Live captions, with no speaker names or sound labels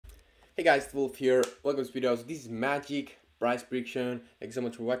Hey guys, it's Wolf here. Welcome to this video. So this is Magic price prediction. Thank you so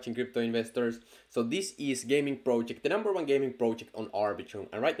much for watching, crypto investors. So this is gaming project, the #1 gaming project on Arbitrum,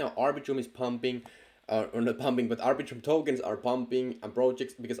 and right now Arbitrum is pumping, or not pumping, but Arbitrum tokens are pumping and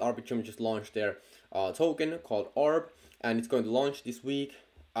projects because Arbitrum just launched their token called Orb, and it's going to launch this week.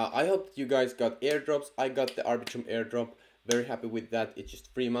 I hope that you guys got airdrops. I got the Arbitrum airdrop. Very happy with that. It's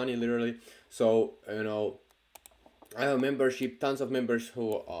just free money, literally. So I have a membership, tons of members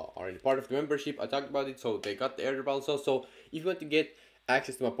who are in part of the membership. I talked about it, so they got the airdrop also. So if you want to get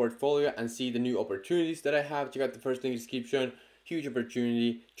access to my portfolio and see the new opportunities that I have, check out the first link in the description. Huge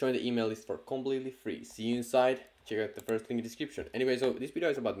opportunity. Join the email list for completely free. See you inside. Check out the first link in the description. Anyway, so this video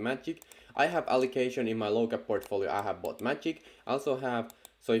is about Magic. I have allocation in my low cap portfolio. I have bought Magic. I also have,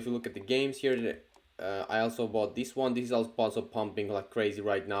 so if you look at the games here, I also bought this one. This is also pumping like crazy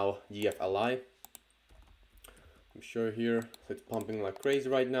right now, GFLI. I'm sure here, so it's pumping like crazy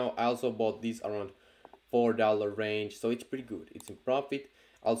right now. I also bought these around $4 range, so it's pretty good. It's in profit.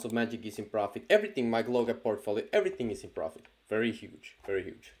 Also Magic is in profit. Everything, my low cap portfolio, everything is in profit. Very huge, very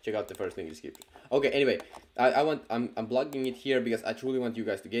huge. Check out the first link in the description. Okay, anyway, I'm plugging it here because I truly want you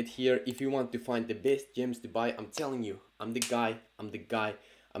guys to get here. If you want to find the best gems to buy, I'm telling you, I'm the guy. I'm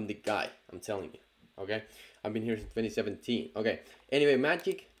telling you. Okay, I've been here since 2017. Okay, anyway,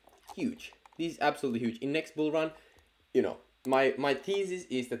 Magic, huge. This is absolutely huge. In next bull run, you know, my thesis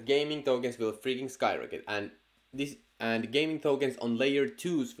is that gaming tokens will freaking skyrocket, and gaming tokens on layer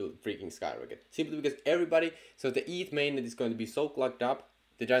 2s will freaking skyrocket. Simply because everybody, so the ETH mainnet is going to be so clogged up,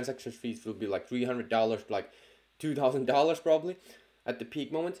 the transaction fees will be like $300, like $2,000 probably at the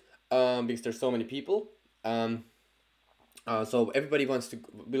peak moment, because there's so many people. So everybody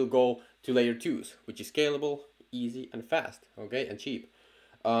will go to layer 2s, which is scalable, easy, and fast, okay, and cheap.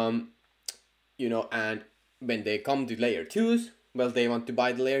 And when they come to layer 2s, well, they want to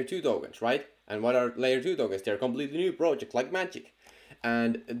buy the layer 2 tokens, right? And what are layer 2 tokens? They're a completely new project like Magic.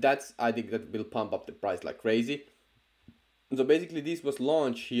 And I think that will pump up the price like crazy. So basically this was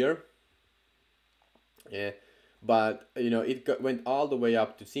launched here. Yeah, but it went all the way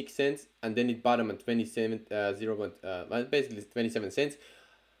up to 6 cents, and then it bottomed at 27, basically 27 cents.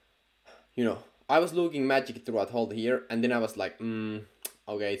 I was looking Magic throughout all here, and then I was like,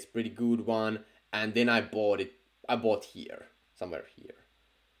 okay, it's pretty good one. And then I bought it. I bought here, somewhere here.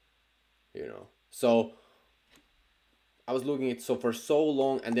 So I was looking at it for so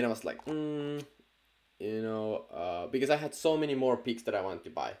long, and then I was like, because I had so many more picks that I wanted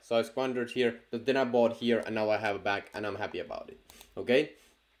to buy. So I squandered here, but then I bought here, and now I have it back, and I'm happy about it. Okay.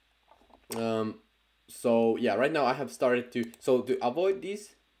 So yeah, right now I have started to avoid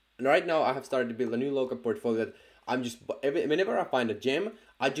this. And right now I have started to build a new local portfolio that I'm just, whenever I find a gem,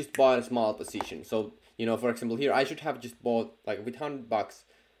 I just buy a small position. So, for example, here I should have just bought, like, with $100,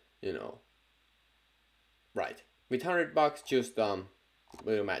 right, with $100, just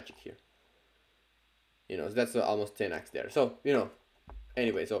little Magic here. So that's almost 10x there. So,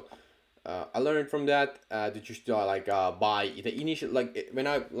 anyway, so I learned from that to just buy the initial, like,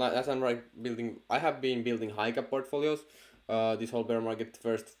 as I'm building, I have been building high cap portfolios this whole bear market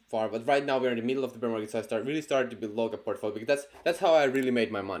first far, but right now we're in the middle of the bear market, so I really started to build low cap portfolio, because that's how I really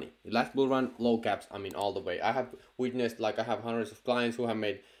made my money. The last bull run, low caps, I mean, all the way. I have witnessed, like, I have hundreds of clients who have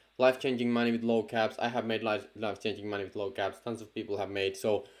made life-changing money with low caps. I have made life-changing money with low caps. Tons of people have made,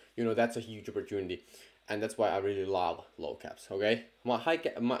 so that's a huge opportunity, and that's why I really love low caps. Okay, my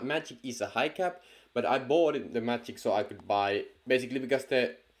Magic is a high cap, but I bought the Magic so I could buy, basically because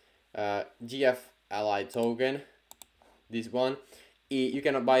the GF Ally token, this one, you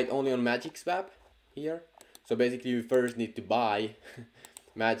cannot buy it only on Magic Swap here. So basically you first need to buy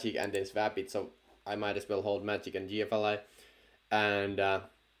Magic and then swap it. So I might as well hold Magic and GFLI. And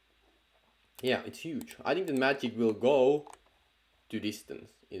yeah, it's huge. I think the Magic will go to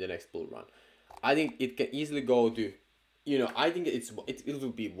distance in the next bull run. I think it can easily go to, I think it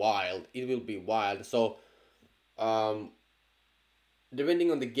will be wild. It will be wild. So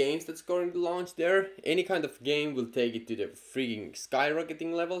depending on the games that's going to launch there, any kind of game will take it to the freaking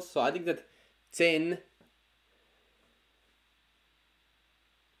skyrocketing levels. So I think that 10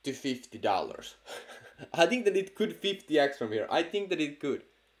 to $50. I think that it could 50x from here. I think that it could.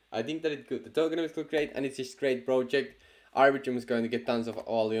 The token is great, and it's just great project. Arbitrum is going to get tons of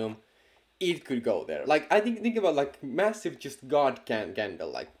volume. It could go there. Like, I think about like massive just god candle,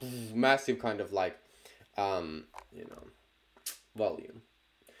 like massive kind of like volume.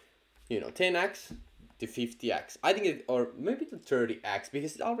 10x to 50x. I think it, or maybe to 30x,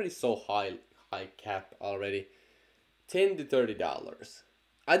 because it's already so high cap already. $10 to $30.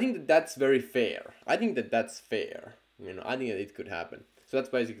 I think that's very fair. I think that's fair. I think that it could happen. So that's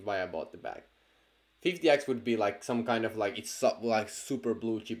basically why I bought the bag. 50x would be like some kind of like it's like super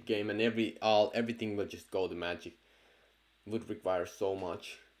blue chip game, and everything will just go to magic. Would require so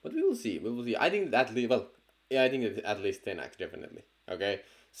much, but we will see. We will see. I think that well, yeah, I think it's at least 10x definitely. Okay.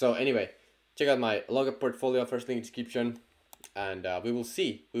 So anyway, check out my logger portfolio. First link description, and we will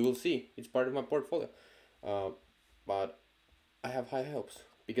see. We will see. It's part of my portfolio, but I have high hopes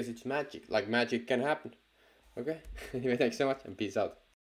because it's magic. Like magic can happen. Okay. Anyway, thanks so much and peace out.